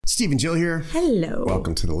Steve and Jill here. Hello.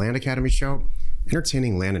 Welcome to the Land Academy Show,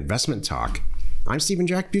 entertaining land investment talk. I'm Stephen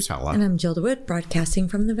Jack Butala. And I'm Jill DeWitt, broadcasting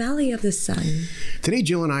from the Valley of the Sun. Today,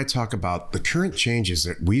 Jill and I talk about the current changes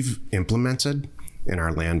that we've implemented in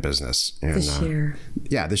our land business. And, this year.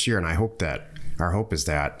 This year. And our hope is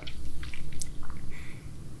that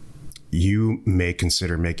you may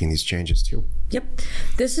consider making these changes too. Yep.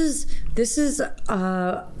 This is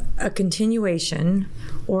a continuation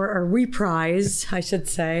or a reprise, I should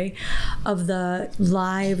say, of the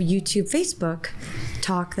live YouTube Facebook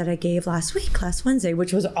talk that I gave last Wednesday,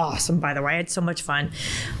 which was awesome, by the way. I had so much fun.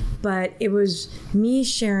 But it was me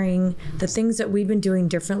sharing the things that we've been doing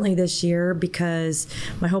differently this year, because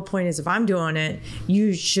my whole point is if I'm doing it,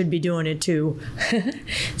 you should be doing it too.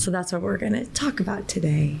 So that's what we're going to talk about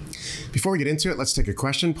today. Before we get into it, let's take a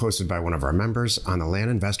question posted by one of our members on the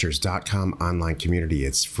landinvestors.com online community.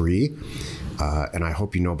 It's free. And I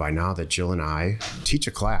hope you know by now that Jill and I teach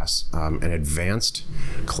a class, an advanced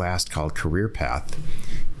class called Career Path.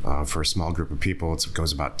 For a small group of people. It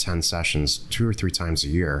goes about 10 sessions, 2 or 3 times a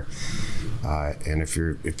year. And if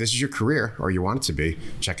this is your career, or you want it to be,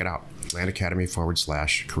 check it out. Land Academy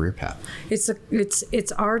 /career path.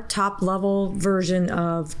 It's our top level version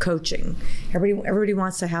of coaching. Everybody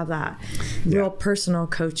wants to have that real personal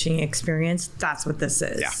coaching experience. That's what this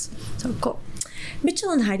is. Yeah. So cool. Mitchell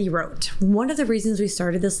and Heidi wrote, one of the reasons we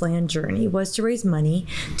started this land journey was to raise money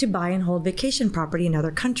to buy and hold vacation property in other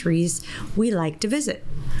countries we like to visit.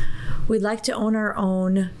 We'd like to own our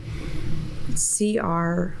own CR,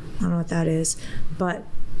 I don't know what that is, but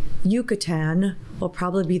Yucatan will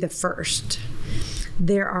probably be the first.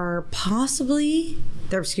 There are absolutely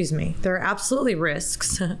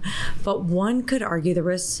risks, but one could argue the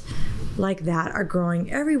risks like that are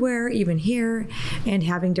growing everywhere, even here, and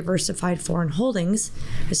having diversified foreign holdings,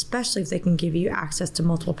 especially if they can give you access to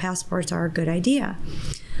multiple passports, are a good idea.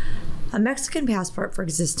 A Mexican passport, for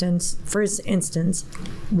instance,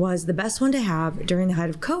 was the best one to have during the height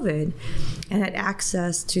of COVID and had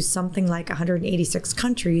access to something like 186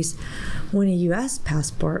 countries when a U.S.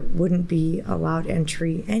 passport wouldn't be allowed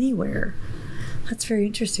entry anywhere. That's very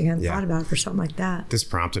interesting. I hadn't thought about it for something like that. This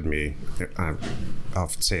prompted me. I'll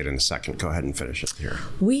say it in a second. Go ahead and finish it here.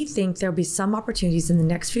 We think there'll be some opportunities in the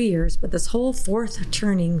next few years, but this whole fourth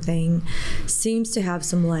turning thing seems to have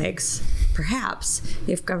some legs. Perhaps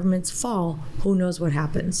if governments fall, who knows what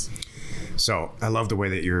happens. So I love the way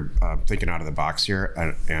that you're thinking out of the box here,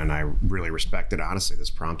 and I really respect it. Honestly, this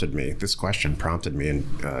question prompted me,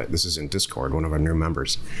 and this is in Discord, one of our new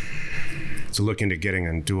members, to look into getting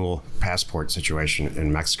a dual passport situation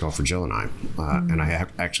in Mexico for Jill and I. And I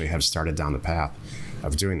actually have started down the path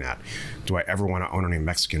of doing that. Do I ever want to own any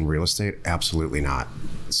Mexican real estate? Absolutely not.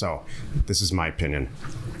 So this is my opinion.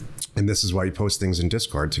 And this is why you post things in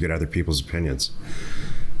Discord, to get other people's opinions.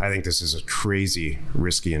 I think this is a crazy,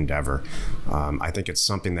 risky endeavor. I think it's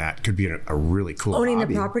something that could be a really cool Owning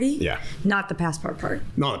hobby. the property? Yeah. Not the passport part?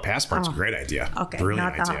 No, the passport's a great idea. Okay,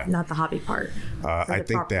 Brilliant idea. Not the hobby part. I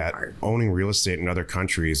think that owning real estate in other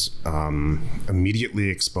countries immediately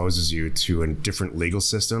exposes you to a different legal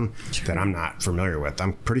system that I'm not familiar with.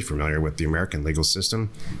 I'm pretty familiar with the American legal system,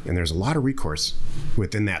 and there's a lot of recourse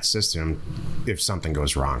within that system if something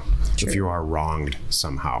goes wrong, if you are wronged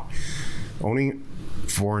somehow. Owning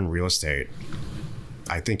foreign real estate,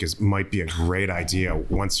 I think, might be a great idea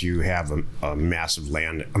once you have a massive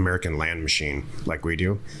American land machine like we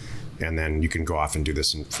do, and then you can go off and do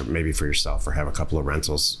this maybe for yourself or have a couple of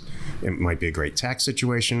rentals. It might be a great tax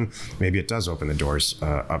situation. Maybe it does open the doors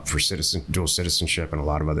up for dual citizenship and a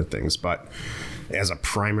lot of other things. But as a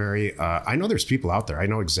primary, I know there's people out there. I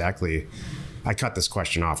know exactly. I cut this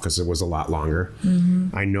question off because it was a lot longer. Mm-hmm.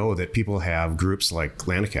 I know that people have groups like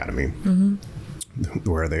Land Academy. Mm-hmm.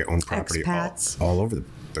 Where they own property all over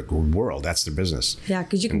the world. That's their business. Yeah,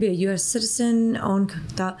 because you can be a U.S. citizen,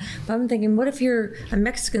 but I'm thinking, what if you're a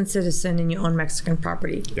Mexican citizen and you own Mexican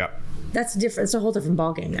property? Yep. That's different. It's a whole different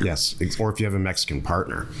ballgame now. Yes, or if you have a Mexican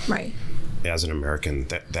partner. Right. As an American,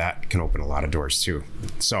 that can open a lot of doors too.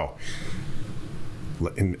 So,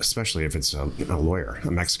 especially if it's a lawyer,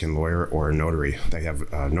 a Mexican lawyer or a notary. They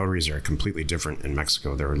have notaries are completely different in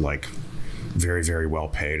Mexico. They're like very, very well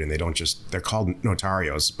paid, and they're called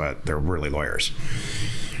notarios, but they're really lawyers.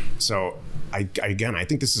 So I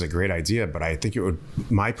think this is a great idea, but I think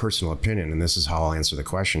my personal opinion, and this is how I'll answer the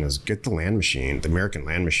question, is get the land machine, the American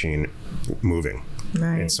land machine, moving.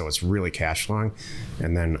 Right. And so it's really cash flowing,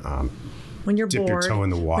 and then when you're dip bored, your toe in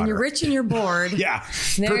the water. When you're rich and you're bored. Yeah.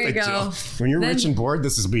 There perfect, you go. Jill. When you're rich and bored,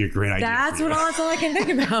 this will be a great idea. That's all I can think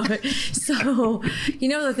about. So,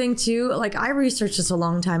 the thing too, like I researched this a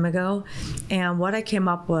long time ago, and what I came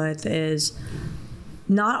up with is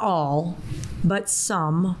not all, but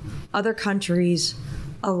some other countries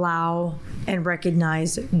allow and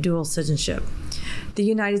recognize dual citizenship. The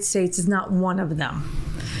United States is not one of them.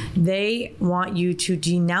 They want you to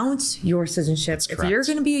denounce your citizenship. If you're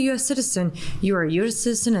going to be a U.S. citizen, you are a U.S.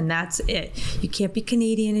 citizen, and that's it. You can't be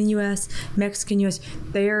Canadian in U.S., Mexican U.S.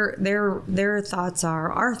 Their thoughts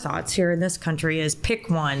are our thoughts here in this country is pick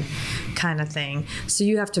one kind of thing. So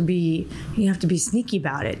you have to be sneaky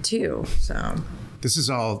about it too. So this is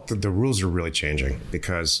all the rules are really changing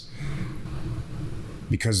because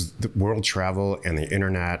the world travel and the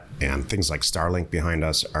internet and things like Starlink behind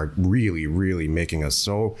us are really, really making us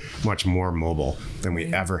so much more mobile than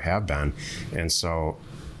we ever have been. And so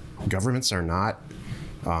governments are not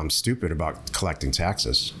stupid about collecting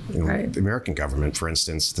taxes. The American government, for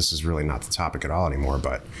instance, this is really not the topic at all anymore,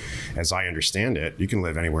 but as I understand it, you can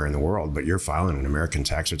live anywhere in the world, but you're filing an American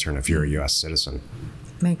tax return if you're a U.S. citizen.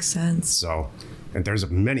 Makes sense. So, and there's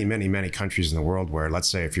many, many, many countries in the world where, let's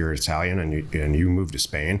say, if you're Italian and you move to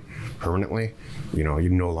Spain permanently, you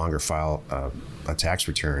no longer file a tax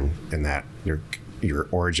return in that your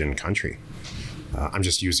origin country. I'm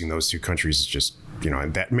just using those two countries as just,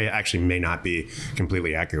 and that may not be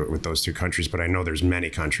completely accurate with those two countries, but I know there's many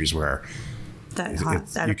countries where that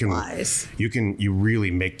applies. You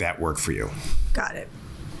really make that work for you. Got it.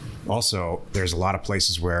 Also, there's a lot of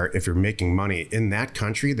places where if you're making money in that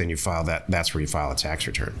country, then that's where you file a tax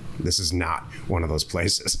return. This is not one of those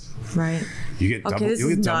places. Right. You get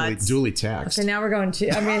duly taxed. Okay, now we're going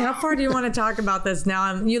to, how far do you want to talk about this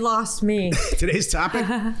now? You lost me. Today's topic,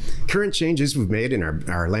 current changes we've made in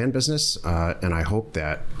our land business, and I hope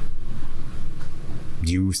that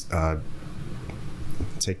you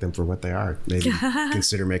take them for what they are. Maybe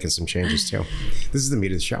consider making some changes too. This is the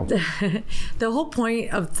meat of the show. The whole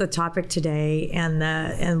point of the topic today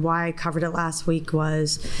and why I covered it last week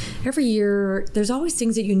was every year there's always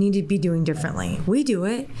things that you need to be doing differently. We do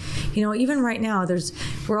it. Even right now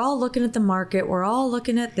we're all looking at the market. We're all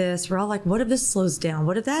looking at this. We're all like, what if this slows down?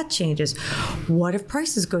 What if that changes? What if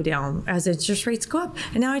prices go down as interest rates go up?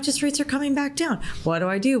 And now interest rates are coming back down. What do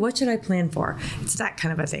I do? What should I plan for? It's that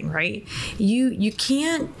kind of a thing, right? You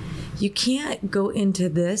can't go into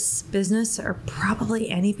this business or probably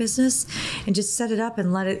any business and just set it up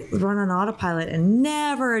and let it run on autopilot and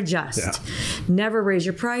never adjust. Never raise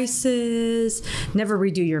your prices, never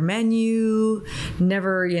redo your menu,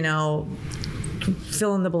 never,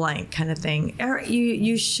 fill in the blank kind of thing.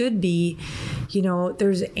 You should be,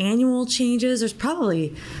 there's annual changes. There's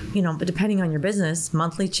probably, but depending on your business,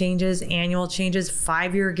 monthly changes, annual changes,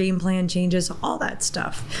 5-year game plan changes, all that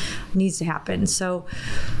stuff needs to happen. So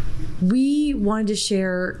we wanted to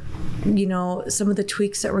share, some of the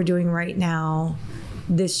tweaks that we're doing right now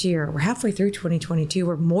this year. We're halfway through 2022.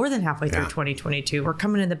 We're more than halfway through 2022. We're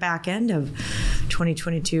coming in the back end of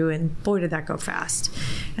 2022, and boy, did that go fast.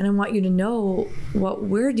 And I want you to know what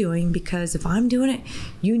we're doing, because if I'm doing it,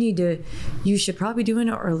 you should probably be doing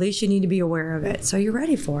it, or at least you need to be aware of it so you're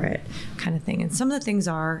ready for it, kind of thing. And some of the things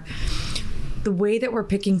are the way that we're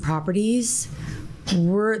picking properties.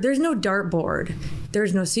 There's no dartboard.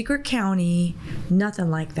 There's no secret county, nothing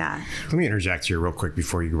like that. Let me interject here real quick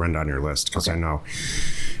before you run down your list, because I know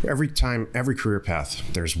every career path,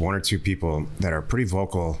 there's one or two people that are pretty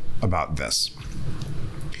vocal about this.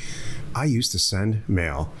 I used to send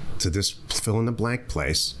mail to this fill-in-the-blank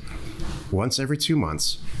place once every 2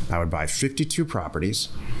 months. I would buy 52 properties,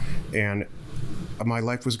 and my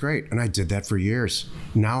life was great, and I did that for years.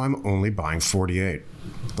 Now I'm only buying 48.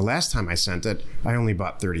 The last time I sent it, I only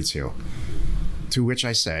bought 32. To which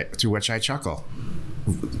I chuckle,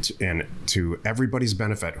 and to everybody's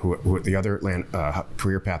benefit, who the other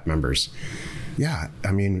career path members. Yeah,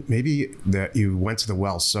 maybe that you went to the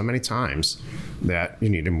well so many times that you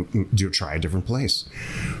need to try a different place.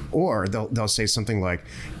 Or they'll say something like,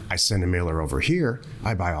 I send a mailer over here,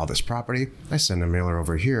 I buy all this property. I send a mailer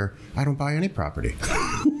over here, I don't buy any property.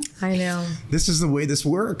 I know. This is the way this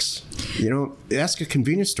works. Ask a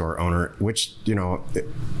convenience store owner, which,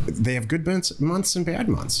 they have good months and bad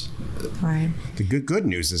months. Right. The good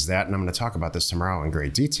news is that, and I'm going to talk about this tomorrow in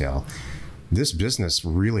great detail, this business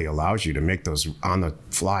really allows you to make those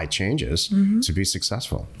on-the-fly changes to be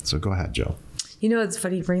successful. So go ahead, Jill. It's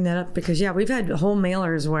funny you bring that up, because, we've had whole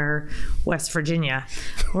mailers where West Virginia,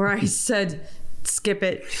 where I said, skip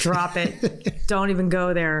it, drop it, don't even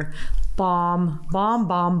go there.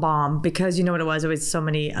 Bomb, because you know what it was? It was so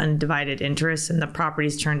many undivided interests, and the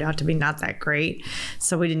properties turned out to be not that great.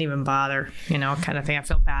 So we didn't even bother, kind of thing. I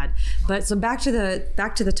feel bad. But so back to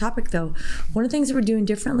the topic though. One of the things that we're doing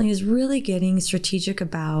differently is really getting strategic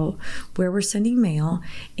about where we're sending mail,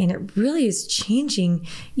 and it really is changing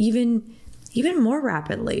even even more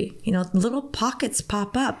rapidly. Little pockets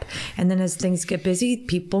pop up. And then as things get busy,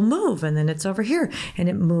 people move, and then it's over here and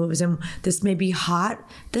it moves. And this may be hot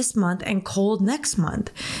this month and cold next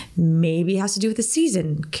month. Maybe it has to do with the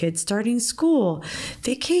season, kids starting school,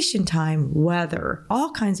 vacation time, weather,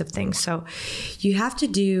 all kinds of things. So you have to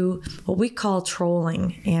do what we call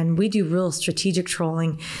trolling, and we do real strategic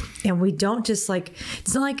trolling. And we don't just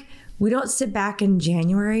it's not like we don't sit back in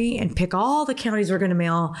January and pick all the counties we're going to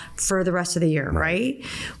mail for the rest of the year, right?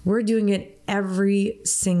 We're doing it every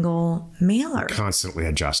single mailer. Constantly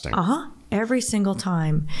adjusting. Every single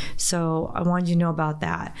time. So I wanted you to know about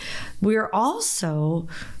that. We're also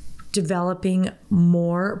developing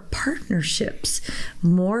more partnerships,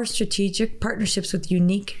 more strategic partnerships with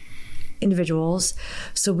unique individuals,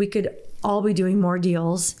 so we could all be doing more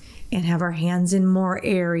deals and have our hands in more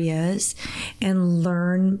areas and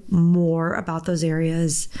learn more about those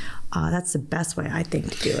areas. That's the best way, I think,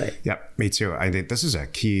 to do it. Yep, me too. I think this is a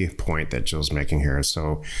key point that Jill's making here.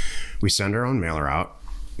 So we send our own mailer out.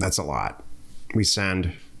 That's a lot. We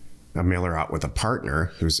send a mailer out with a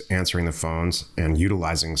partner who's answering the phones and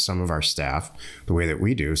utilizing some of our staff the way that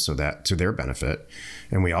we do, so that to their benefit.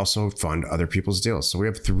 And we also fund other people's deals. So we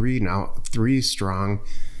have three strong,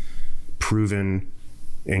 proven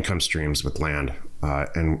income streams with land,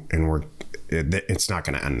 and it's not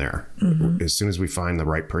going to end there. Mm-hmm. As soon as we find the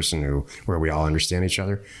right person where we all understand each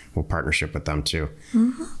other, we'll partnership with them too.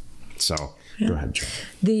 Mm-hmm. So go ahead, Joe.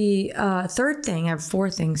 The third thing, I have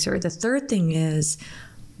four things here. The third thing is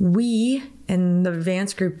we, and the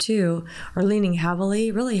Advance Group too, are leaning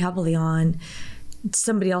really heavily on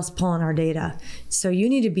somebody else pulling our data. So you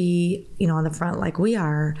need to be, on the front like we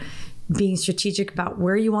are, being strategic about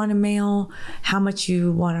where you want to mail, how much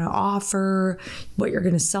you want to offer, what you're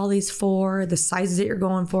going to sell these for, the sizes that you're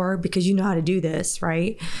going for, because you know how to do this,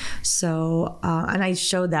 right? So, and I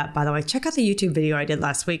showed that, by the way. Check out the YouTube video I did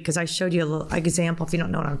last week, because I showed you a little example, if you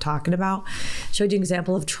don't know what I'm talking about. Showed you an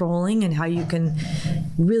example of trolling and how you can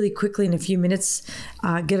really quickly, in a few minutes,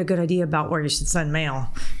 get a good idea about where you should send mail,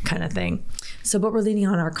 kind of thing. So, but we're leaning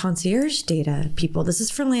on our concierge data people. This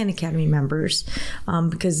is for Land Academy members,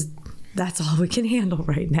 because that's all we can handle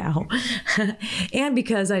right now. And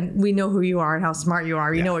because we know who you are and how smart you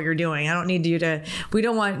are. You know what you're doing. I don't need you to, we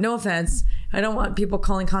don't want, no offense, I don't want people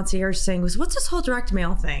calling concierge saying, what's this whole direct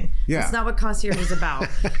mail thing? Yeah. That's not what concierge is about.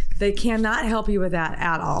 They cannot help you with that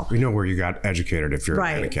at all. We know where you got educated if you're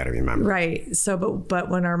an Academy member. Right. So, but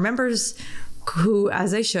when our members who,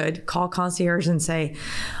 as they should, call concierge and say,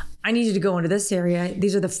 I need you to go into this area.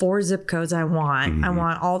 These are the 4 zip codes I want. Mm-hmm. I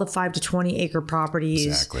want all the 5 to 20 acre properties.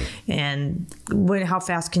 Exactly. And how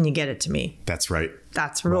fast can you get it to me? That's right.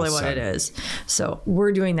 That's really what it is. So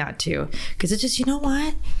we're doing that too. Because it's just, you know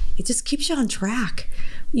what? It just keeps you on track.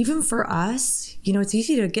 Even for us, it's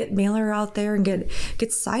easy to get mailer out there and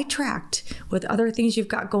get sidetracked with other things you've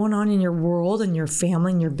got going on in your world and your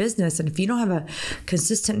family and your business. And if you don't have a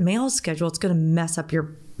consistent mail schedule, it's going to mess up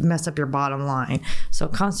your bottom line. So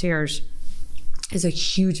concierge is a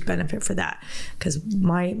huge benefit for that, because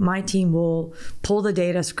my team will pull the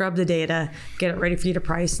data, scrub the data, get it ready for you to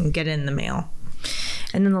price, and get it in the mail.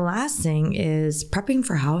 And then the last thing is prepping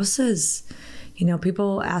for houses.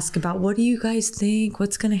 People ask about, what do you guys think?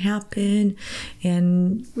 What's going to happen?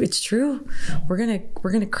 And it's true. We're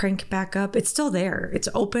going to crank back up. It's still there. It's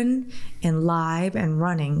open and live and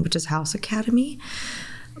running, which is House Academy.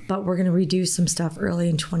 But we're going to redo some stuff early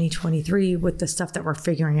in 2023 with the stuff that we're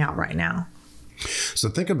figuring out right now. So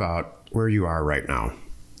think about where you are right now.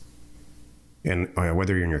 And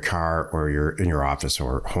whether you're in your car or you're in your office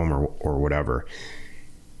or home or whatever.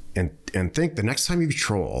 And think the next time you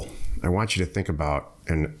troll, I want you to think about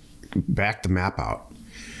and back the map out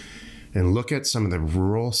and look at some of the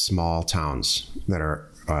rural small towns that are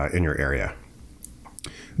in your area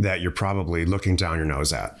that you're probably looking down your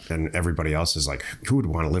nose at, and everybody else is like, who would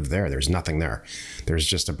want to live there? There's nothing there. There's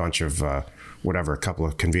just a bunch of a couple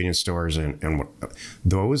of convenience stores and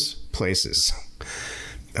those places.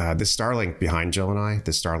 The Starlink behind Jill and I,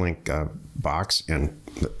 the Starlink box, and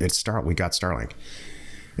we got Starlink,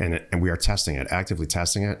 and we are testing it, actively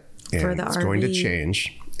testing it, and it's RV. Going to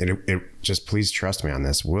change. It just, please trust me on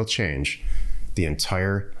this, will change the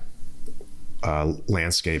entire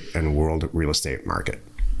landscape and world real estate market.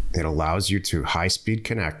 It allows you to high-speed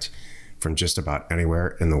connect from just about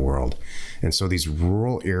anywhere in the world. And so these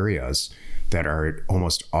rural areas that are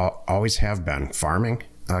almost always have been farming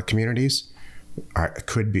communities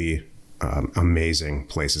could be amazing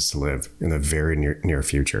places to live in the very near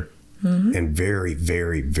future. Mm-hmm. And very,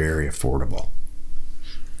 very, very affordable.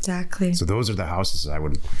 Exactly. So those are the houses I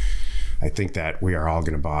would I think that we are all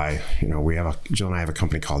going to buy, Jill and I have a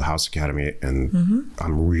company called House Academy, and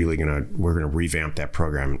we're going to revamp that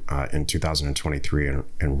program in 2023 and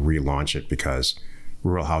relaunch it, because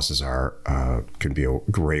rural houses can be a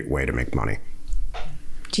great way to make money.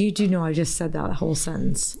 Do you know I just said that whole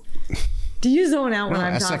sentence? Do you zone out when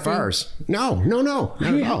I'm SFRs. talking? No, not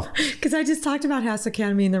at all. Because I just talked about House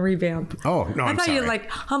Academy and the revamp. Oh, no, I thought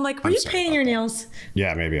sorry. were you painting your nails?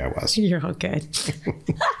 Yeah, maybe I was. You're all good.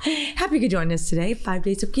 Happy you could join us today. 5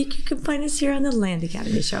 days a week. You can find us here on the Land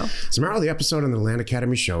Academy Show. Tomorrow, the episode on the Land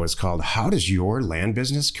Academy Show is called "How Does Your Land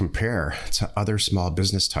Business Compare to Other Small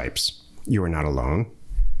Business Types?" You are not alone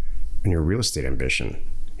in your real estate ambition.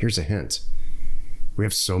 Here's a hint. We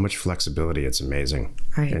have so much flexibility. It's amazing.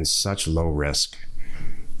 Right. And such low risk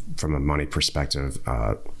from a money perspective,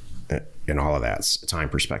 and all of that, time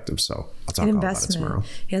perspective. So I'll talk all about it tomorrow.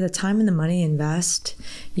 Yeah, the time and the money invest.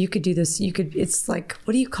 You could do this. It's like,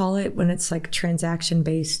 what do you call it when it's like transaction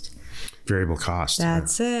based? Variable cost.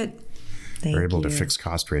 That's it. Variable to fixed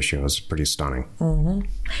cost ratio is pretty stunning.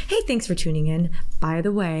 Hey, thanks for tuning in. By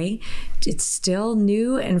the way, it's still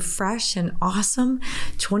new and fresh and awesome.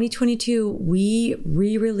 2022, we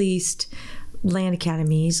re-released Land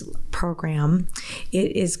Academy's program.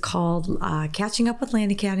 It is called Catching Up with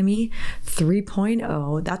Land Academy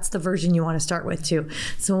 3.0. That's the version you want to start with too.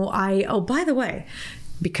 So by the way,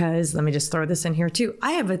 because let me just throw this in here too.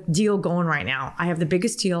 I have a deal going right now. I have the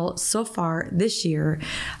biggest deal so far this year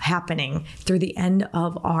happening through the end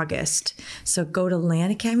of August. So go to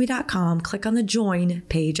landacademy.com, click on the join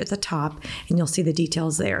page at the top, and you'll see the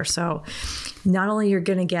details there. So not only you're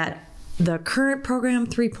going to get the current program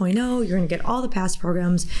 3.0, you're going to get all the past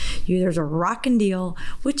programs. There's a rockin' deal,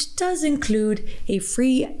 which does include a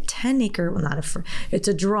free 10-acre, it's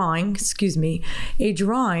a drawing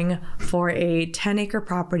for a 10-acre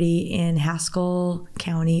property in Haskell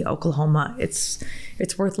County, Oklahoma. It's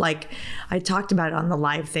worth, I talked about it on the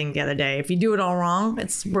live thing the other day. If you do it all wrong,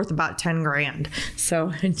 it's worth about 10 grand.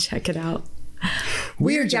 So check it out.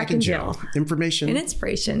 We are Jack and Jill. Information and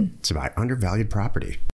inspiration to buy undervalued property.